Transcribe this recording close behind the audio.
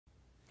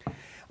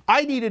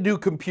I need a new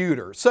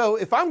computer. So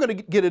if I'm going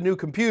to get a new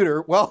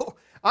computer, well,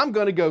 I'm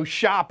going to go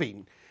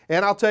shopping.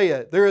 And I'll tell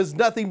you, there is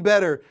nothing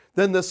better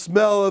than the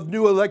smell of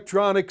new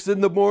electronics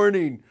in the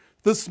morning.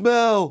 The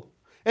smell.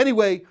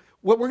 Anyway,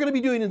 what we're going to be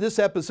doing in this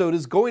episode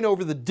is going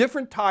over the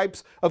different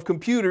types of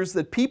computers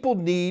that people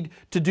need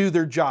to do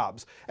their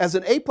jobs. As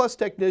an A+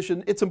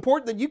 technician, it's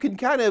important that you can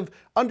kind of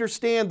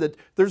understand that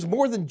there's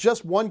more than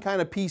just one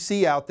kind of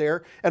PC out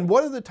there, and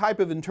what are the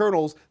type of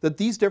internals that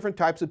these different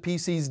types of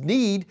PCs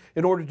need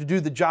in order to do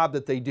the job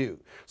that they do.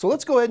 So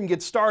let's go ahead and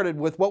get started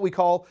with what we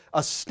call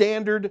a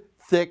standard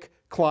thick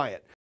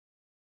client.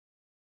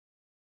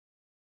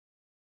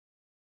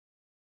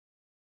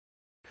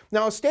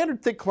 Now, a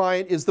standard thick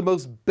client is the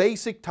most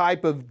basic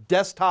type of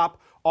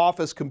desktop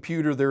office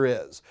computer there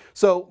is.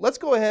 So let's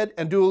go ahead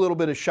and do a little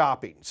bit of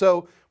shopping.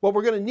 So what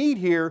we're going to need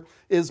here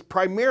is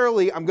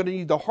primarily, I'm going to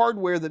need the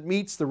hardware that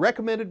meets the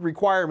recommended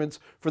requirements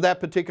for that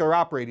particular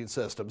operating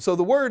system. So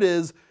the word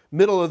is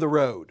middle of the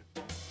road.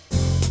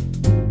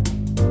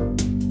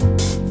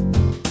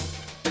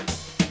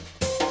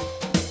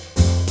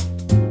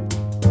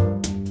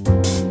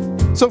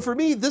 So for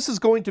me, this is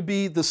going to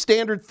be the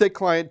standard thick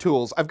client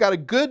tools. I've got a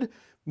good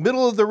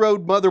middle of the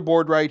road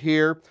motherboard right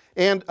here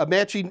and a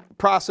matching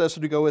processor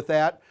to go with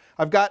that.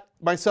 I've got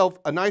myself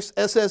a nice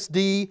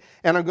SSD,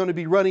 and I'm going to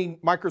be running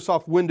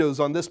Microsoft Windows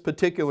on this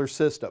particular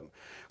system.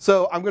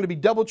 So I'm going to be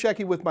double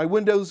checking with my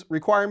Windows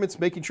requirements,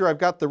 making sure I've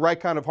got the right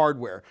kind of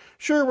hardware.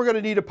 Sure, we're going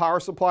to need a power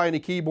supply and a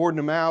keyboard and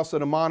a mouse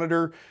and a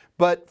monitor,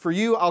 but for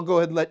you, I'll go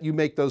ahead and let you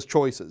make those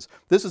choices.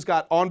 This has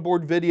got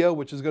onboard video,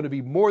 which is going to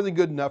be more than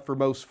good enough for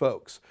most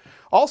folks.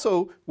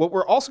 Also, what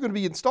we're also going to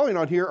be installing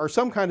on here are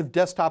some kind of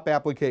desktop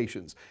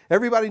applications.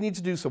 Everybody needs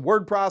to do some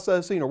word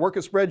processing or work a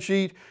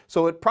spreadsheet,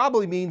 so it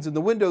probably means in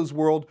the Windows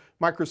world,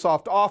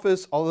 Microsoft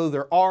Office, although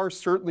there are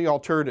certainly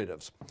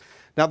alternatives.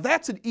 Now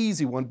that's an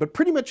easy one, but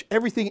pretty much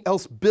everything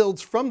else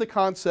builds from the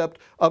concept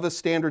of a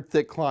standard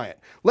thick client.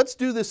 Let's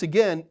do this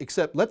again,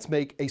 except let's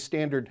make a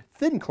standard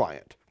thin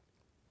client.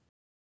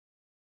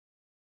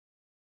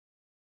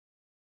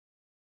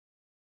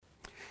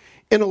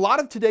 In a lot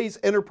of today's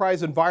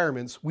enterprise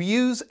environments, we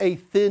use a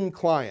thin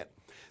client.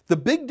 The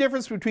big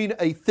difference between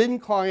a thin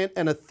client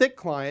and a thick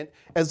client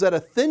is that a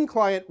thin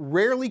client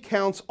rarely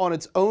counts on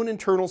its own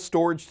internal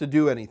storage to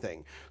do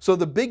anything. So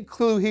the big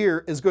clue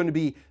here is going to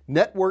be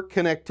network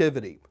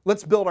connectivity.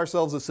 Let's build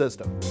ourselves a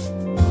system.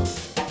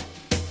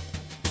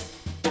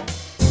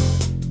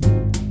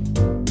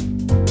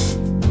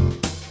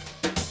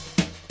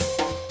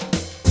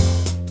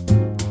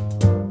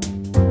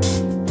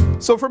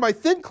 So for my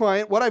thin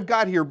client, what I've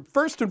got here,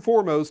 first and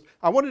foremost,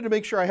 I wanted to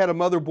make sure I had a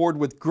motherboard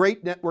with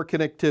great network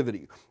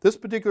connectivity. This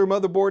particular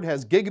motherboard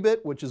has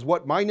Gigabit, which is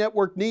what my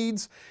network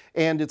needs,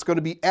 and it's going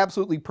to be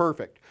absolutely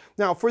perfect.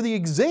 Now for the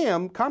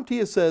exam,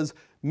 CompTIA says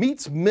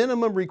meets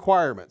minimum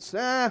requirements.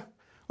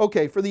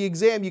 Okay, for the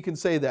exam you can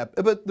say that,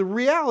 but the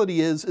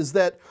reality is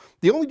that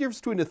the only difference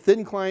between a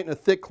thin client and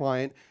a thick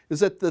client is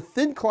that the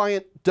thin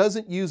client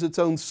doesn't use its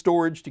own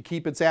storage to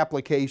keep its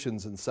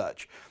applications and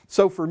such.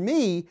 So for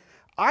me,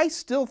 I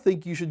still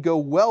think you should go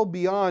well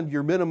beyond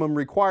your minimum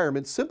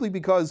requirements simply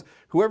because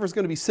whoever's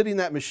going to be sitting in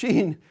that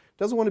machine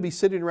doesn't want to be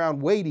sitting around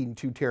waiting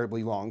too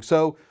terribly long.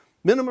 So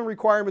minimum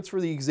requirements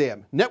for the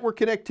exam, network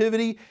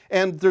connectivity,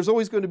 and there's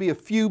always going to be a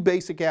few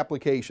basic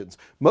applications.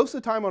 Most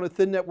of the time on a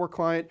thin network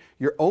client,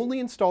 you're only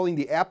installing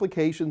the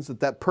applications that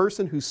that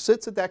person who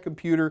sits at that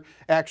computer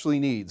actually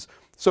needs.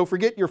 So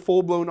forget your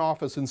full-blown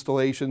Office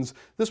installations.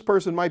 This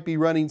person might be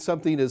running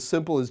something as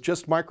simple as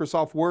just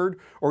Microsoft Word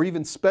or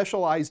even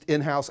specialized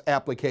in-house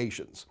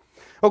applications.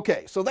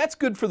 Okay, so that's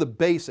good for the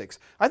basics.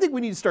 I think we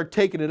need to start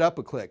taking it up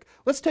a click.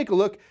 Let's take a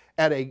look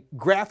at a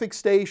graphic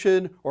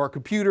station or a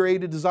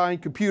computer-aided design,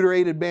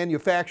 computer-aided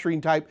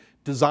manufacturing type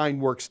design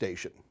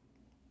workstation.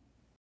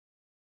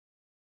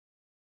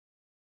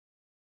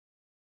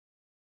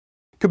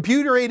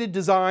 Computer-aided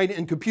design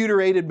and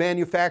computer-aided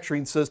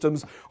manufacturing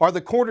systems are the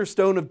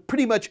cornerstone of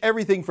pretty much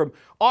everything from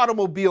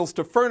automobiles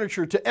to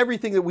furniture to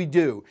everything that we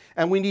do.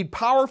 And we need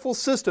powerful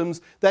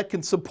systems that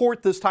can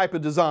support this type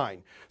of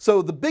design.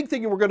 So the big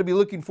thing we're going to be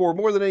looking for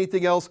more than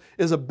anything else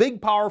is a big,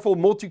 powerful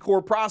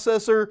multi-core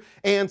processor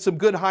and some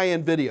good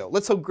high-end video.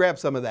 Let's go grab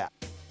some of that.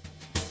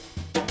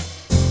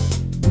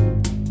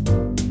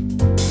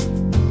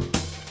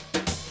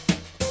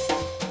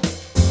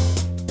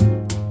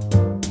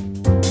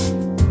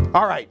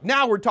 All right,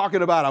 now we're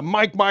talking about a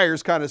Mike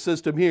Meyers kind of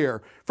system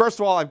here. First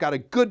of all, I've got a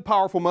good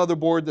powerful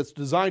motherboard that's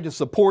designed to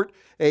support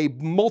a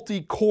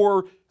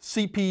multi-core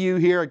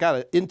CPU here. I got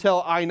an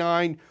Intel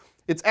i9.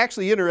 It's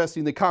actually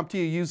interesting that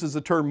CompTIA uses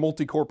the term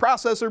multi-core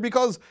processor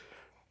because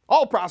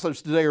all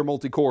processors today are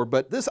multi-core,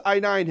 but this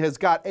i9 has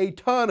got a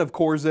ton of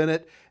cores in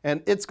it,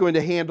 and it's going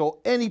to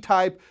handle any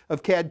type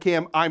of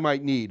CAD/CAM I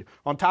might need.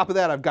 On top of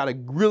that, I've got a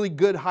really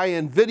good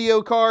high-end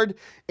video card,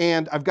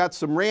 and I've got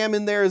some RAM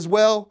in there as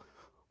well.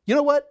 You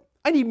know what?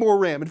 I need more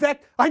RAM. In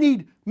fact, I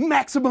need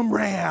maximum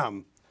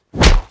RAM.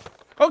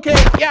 Okay,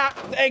 yeah,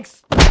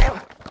 thanks.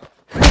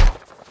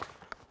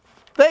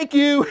 Thank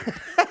you.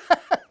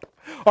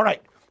 All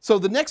right, So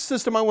the next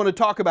system I want to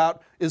talk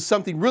about is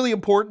something really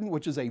important,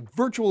 which is a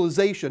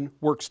virtualization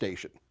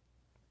workstation.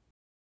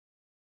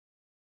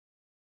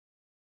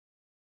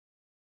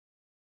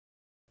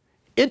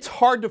 It's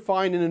hard to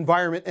find an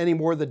environment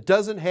anymore that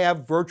doesn't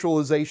have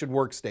virtualization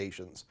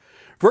workstations.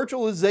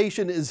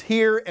 Virtualization is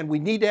here, and we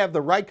need to have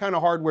the right kind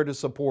of hardware to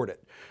support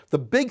it. The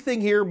big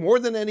thing here, more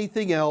than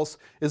anything else,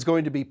 is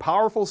going to be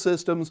powerful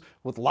systems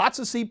with lots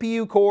of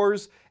CPU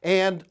cores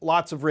and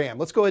lots of RAM.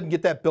 Let's go ahead and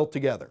get that built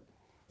together.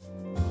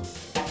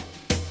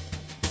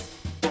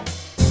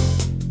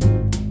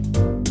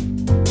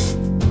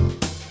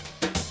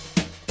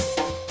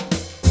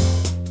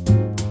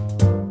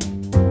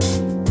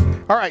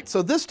 All right,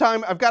 so this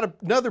time I've got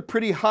another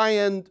pretty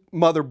high-end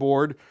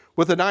motherboard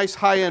with a nice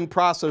high-end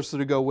processor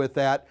to go with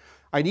that.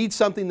 I need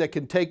something that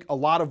can take a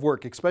lot of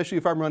work, especially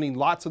if I'm running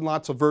lots and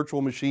lots of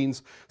virtual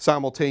machines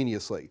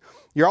simultaneously.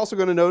 You're also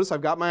going to notice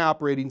I've got my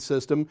operating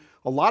system.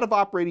 A lot of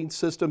operating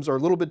systems are a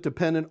little bit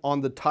dependent on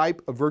the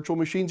type of virtual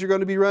machines you're going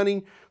to be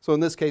running. So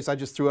in this case, I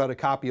just threw out a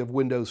copy of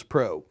Windows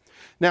Pro.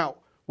 Now,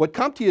 what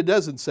CompTIA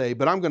doesn't say,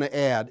 but I'm going to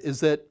add,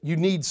 is that you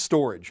need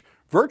storage.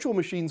 Virtual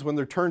machines, when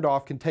they're turned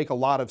off, can take a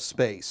lot of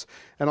space.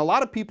 And a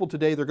lot of people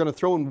today, they're going to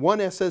throw in one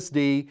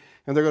SSD,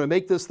 and they're going to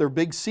make this their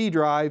big C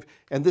drive,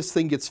 and this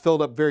thing gets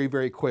filled up very,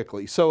 very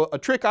quickly. So a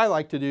trick I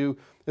like to do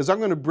is I'm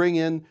going to bring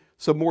in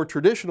some more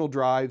traditional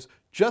drives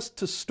just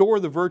to store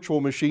the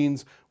virtual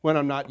machines when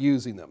I'm not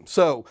using them.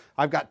 So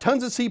I've got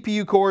tons of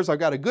CPU cores. I've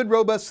got a good,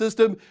 robust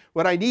system.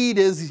 What I need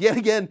is, yet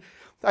again,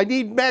 I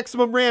need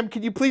maximum RAM.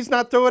 Can you please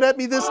not throw it at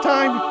me this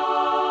time?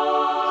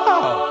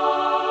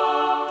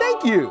 Oh,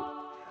 thank you.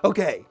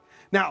 Okay,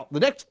 now the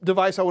next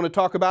device I want to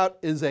talk about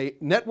is a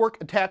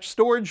network attached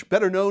storage,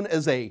 better known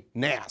as a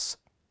NAS.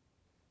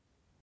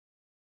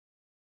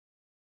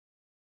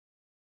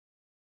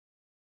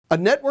 A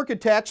network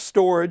attached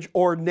storage,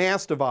 or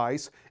NAS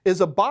device,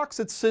 is a box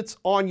that sits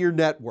on your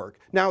network.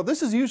 Now,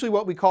 this is usually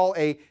what we call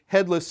a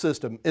headless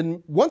system,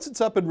 and once it's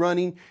up and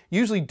running,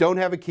 you usually don't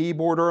have a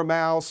keyboard or a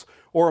mouse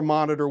or a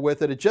monitor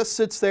with it. It just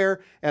sits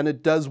there and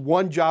it does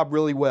one job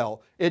really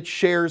well. It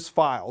shares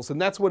files, and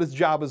that's what its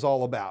job is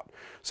all about.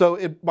 So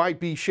it might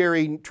be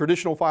sharing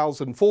traditional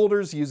files and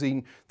folders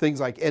using things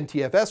like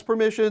NTFS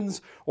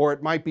permissions, or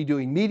it might be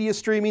doing media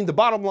streaming. The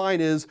bottom line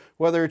is,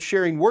 whether it's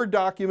sharing Word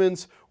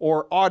documents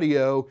or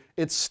audio,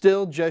 it's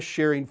still just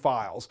sharing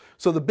files.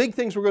 So the big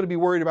things we're going to be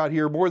worried about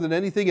here more than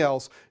anything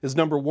else is,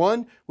 number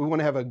one, we want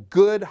to have a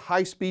good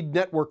high-speed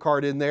network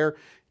card in there.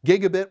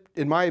 Gigabit,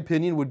 in my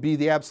opinion, would be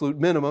the absolute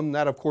minimum.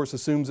 That, of course,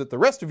 assumes that the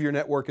rest of your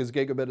network is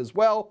gigabit as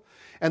well.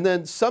 And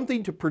then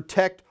something to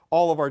protect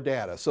all of our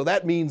data. So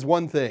that means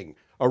one thing,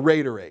 a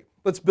RAID array.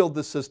 Let's build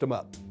this system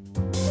up.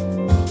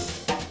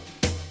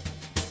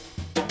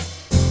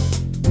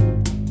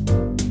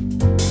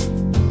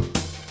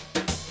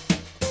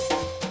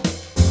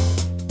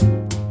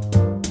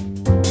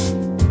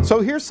 So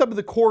here's some of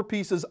the core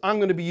pieces I'm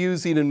going to be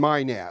using in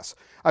my NAS.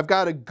 I've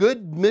got a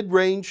good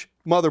mid-range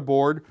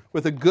motherboard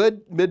with a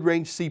good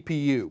mid-range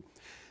CPU.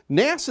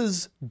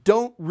 NASs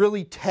don't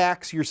really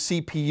tax your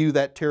CPU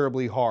that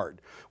terribly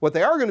hard. What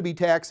they are going to be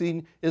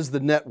taxing is the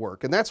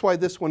network, and that's why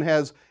this one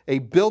has a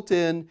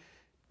built-in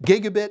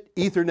Gigabit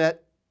Ethernet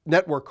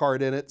network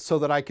card in it so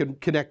that I can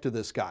connect to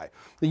this guy.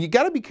 Now you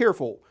got to be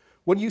careful.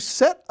 When you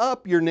set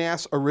up your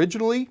NAS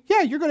originally,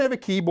 yeah, you're going to have a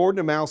keyboard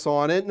and a mouse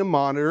on it and a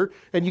monitor,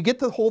 and you get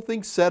the whole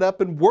thing set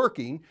up and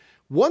working.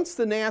 Once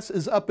the NAS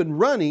is up and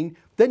running,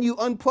 then you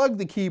unplug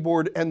the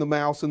keyboard and the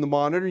mouse and the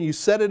monitor, and you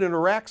set it in a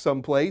rack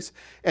someplace,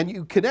 and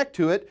you connect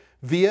to it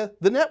via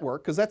the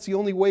network, because that's the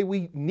only way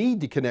we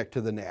need to connect to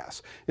the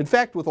NAS. In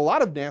fact, with a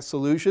lot of NAS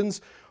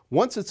solutions,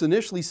 once it's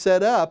initially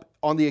set up,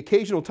 on the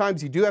occasional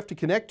times you do have to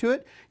connect to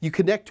it, you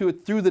connect to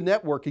it through the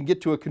network and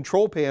get to a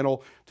control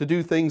panel to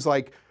do things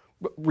like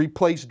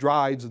replace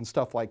drives and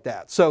stuff like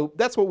that. So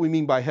that's what we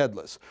mean by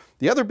headless.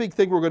 The other big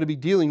thing we're going to be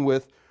dealing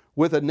with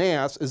a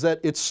NAS is that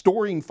it's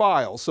storing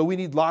files, so we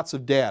need lots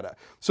of data.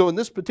 So in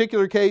this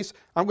particular case,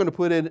 I'm going to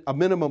put in a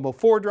minimum of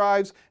 4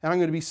 drives, and I'm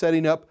going to be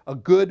setting up a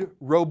good,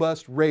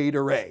 robust RAID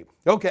array.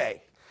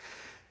 Okay,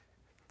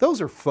 those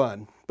are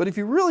fun, but if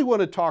you really want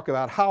to talk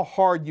about how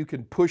hard you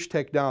can push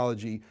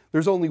technology,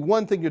 there's only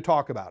one thing to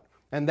talk about,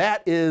 and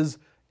that is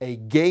a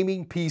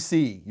gaming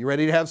PC. You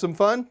ready to have some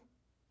fun?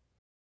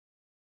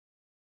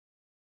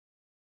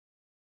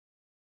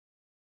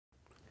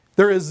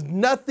 There is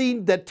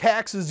nothing that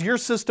taxes your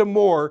system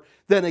more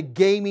than a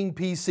gaming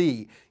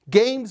PC.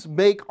 Games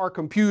make our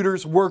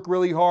computers work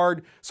really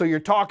hard, so you're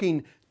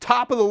talking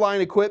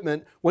top-of-the-line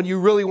equipment when you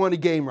really want to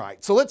game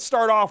right. So let's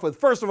start off with,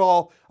 first of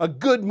all, a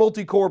good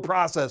multi-core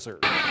processor.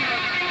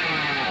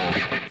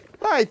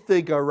 I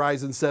think a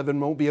Ryzen 7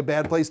 won't be a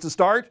bad place to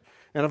start.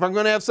 And if I'm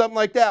going to have something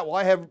like that, well,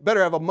 I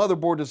better have a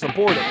motherboard to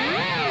support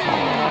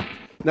it.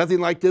 Nothing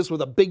like this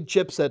with a big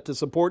chipset to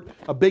support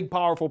a big,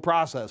 powerful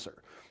processor.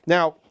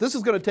 Now, this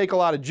is going to take a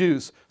lot of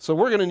juice, so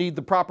we're going to need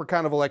the proper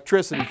kind of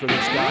electricity for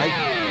this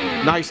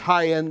guy. Nice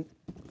high-end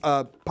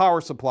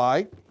power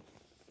supply.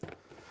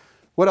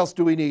 What else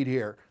do we need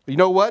here? You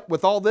know what?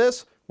 With all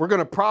this, we're going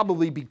to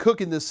probably be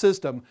cooking this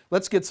system.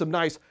 Let's get some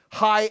nice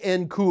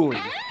high-end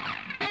cooling.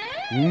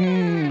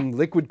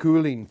 Liquid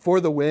cooling for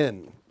the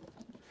win.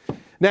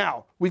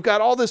 Now, we've got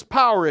all this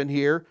power in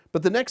here,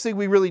 but the next thing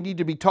we really need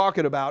to be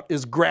talking about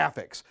is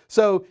graphics.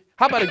 So,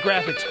 how about a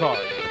graphics card?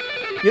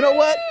 You know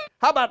what?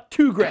 How about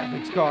 2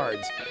 graphics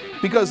cards?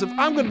 Because if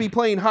I'm going to be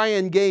playing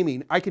high-end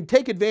gaming, I can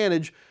take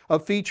advantage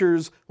of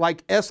features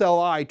like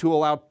SLI to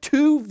allow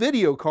 2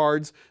 video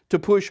cards to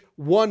push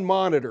 1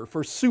 monitor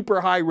for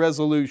super high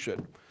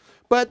resolution.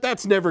 But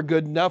that's never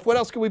good enough. What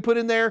else can we put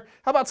in there?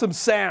 How about some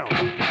sound?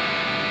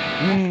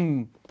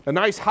 A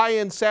nice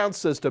high-end sound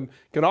system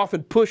can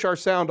often push our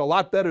sound a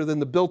lot better than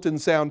the built-in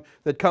sound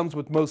that comes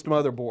with most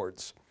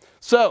motherboards.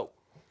 So,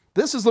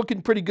 this is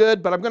looking pretty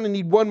good, but I'm going to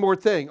need one more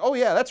thing. Oh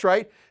yeah, that's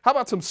right. How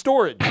about some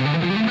storage?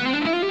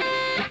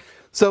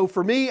 So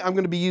for me, I'm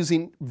going to be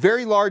using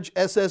very large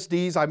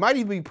SSDs. I might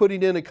even be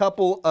putting in a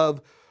couple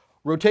of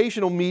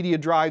rotational media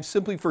drives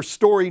simply for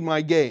storing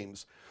my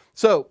games.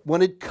 So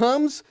when it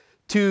comes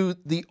to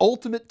the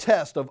ultimate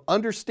test of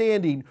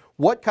understanding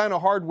what kind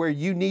of hardware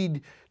you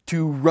need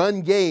to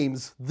run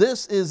games,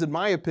 this is, in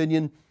my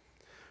opinion,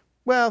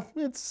 well,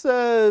 it's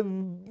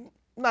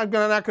not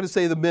going to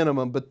say the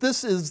minimum, but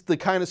this is the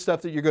kind of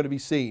stuff that you're going to be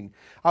seeing.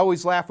 I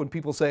always laugh when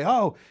people say,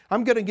 oh,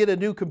 I'm going to get a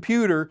new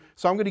computer,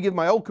 so I'm going to give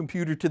my old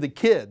computer to the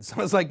kids.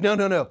 I was like, no,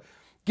 no, no.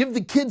 Give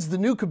the kids the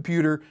new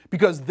computer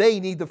because they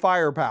need the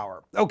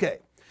firepower. Okay.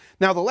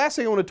 Now, the last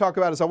thing I want to talk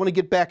about is I want to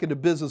get back into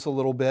business a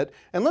little bit,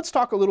 and let's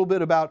talk a little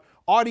bit about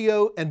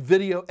audio and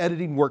video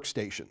editing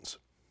workstations.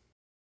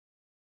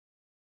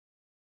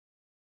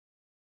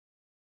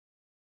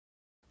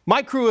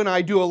 My crew and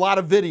I do a lot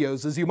of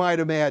videos, as you might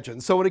imagine.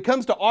 So when it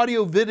comes to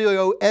audio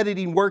video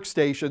editing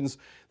workstations,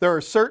 there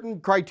are certain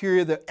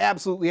criteria that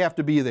absolutely have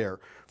to be there.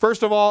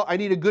 First of all, I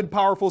need a good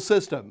powerful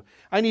system.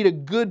 I need a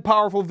good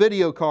powerful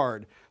video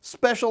card.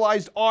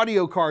 Specialized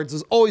audio cards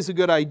is always a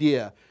good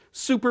idea.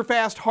 Super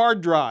fast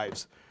hard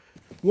drives.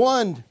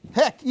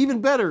 Heck,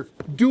 even better,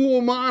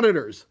 dual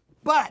monitors.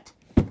 But,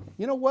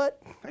 you know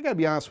what? I gotta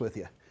be honest with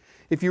you.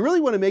 If you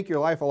really want to make your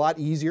life a lot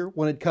easier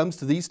when it comes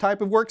to these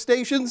type of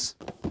workstations,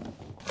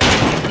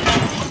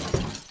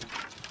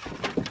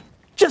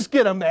 just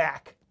get a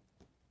Mac.